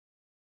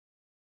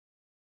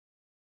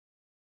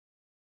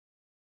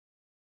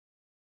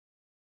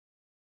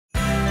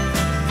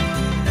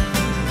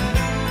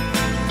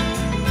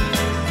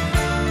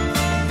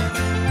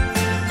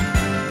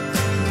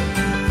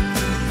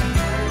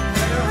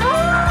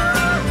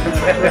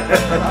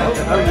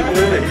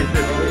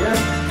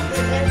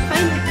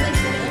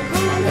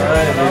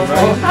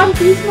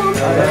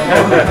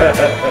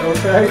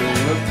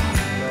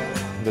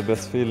The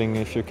best feeling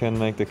if you can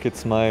make the kids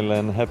smile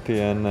and happy,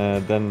 and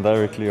then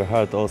directly your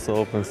heart also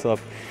opens up.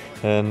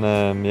 And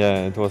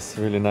yeah, it was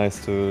really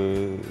nice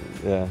to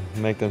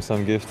make them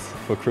some gifts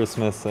for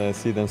Christmas,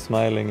 see them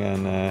smiling,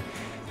 and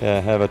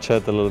have a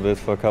chat a little bit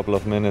for a couple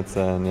of minutes.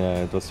 And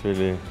yeah, it was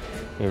really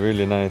a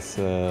really nice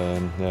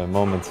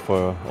moment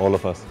for all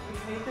of us.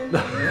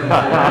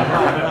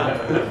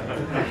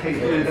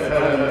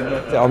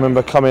 I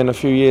remember coming a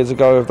few years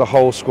ago with the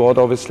whole squad.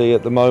 Obviously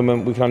at the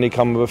moment we can only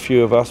come with a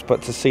few of us,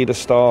 but to see the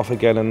staff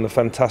again and the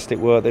fantastic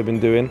work they've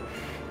been doing.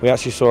 We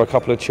actually saw a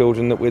couple of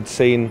children that we'd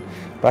seen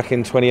back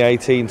in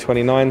 2018,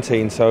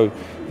 2019, so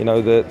you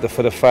know,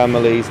 for the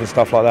families and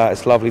stuff like that,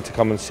 it's lovely to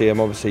come and see them.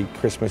 Obviously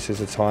Christmas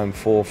is a time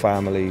for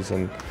families,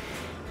 and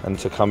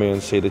to come here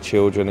and see the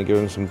children and give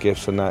them some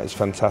gifts and that is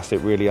fantastic,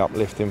 really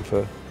uplifting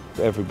for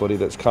everybody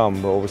that's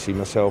come, but obviously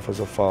myself as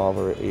a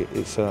father,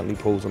 it certainly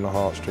pulls on the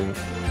heartstrings.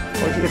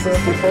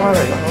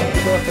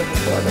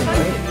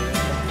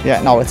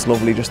 Yeah, no, it's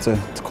lovely just to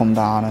come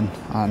down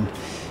and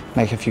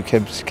make a few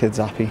kids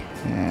happy.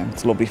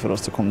 It's lovely for us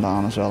to come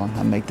down as well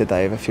and make the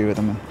day of a few of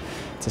them, and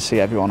to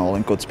see everyone all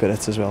in good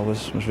spirits as well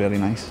was really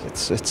nice.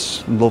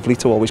 It's lovely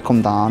to always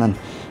come down and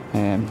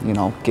you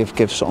know,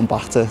 give something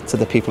back to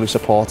the people who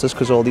support us,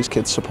 because all these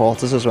kids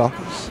support us as well.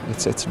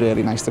 It's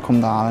really nice to come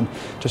down and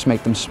just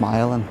make them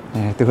smile, and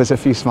there was a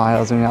few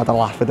smiles and we had a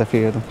laugh with a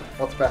few of them.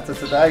 What's better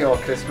today or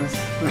Christmas?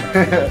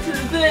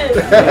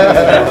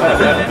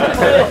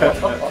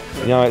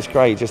 You know, it's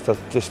great just to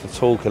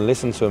talk and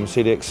listen to them,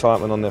 see the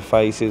excitement on their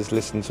faces,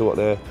 listen to what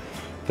they're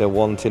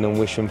wanting and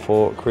wishing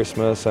for at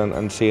Christmas,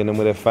 and seeing them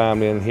with their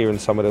family and hearing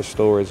some of their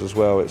stories as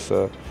well. It's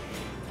a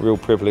real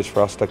privilege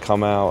for us to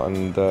come out,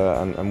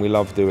 and we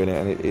love doing it,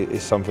 and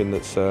it's something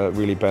that's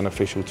really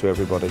beneficial to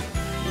everybody.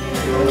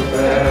 Jingle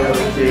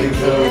bells,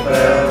 jingle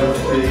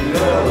bells,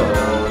 jingle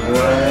all the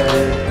way.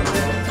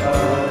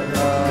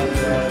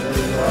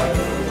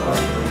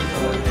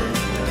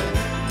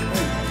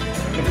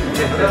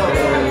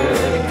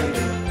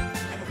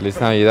 Feliz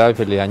Navidad y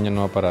feliz año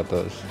nuevo para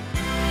todos.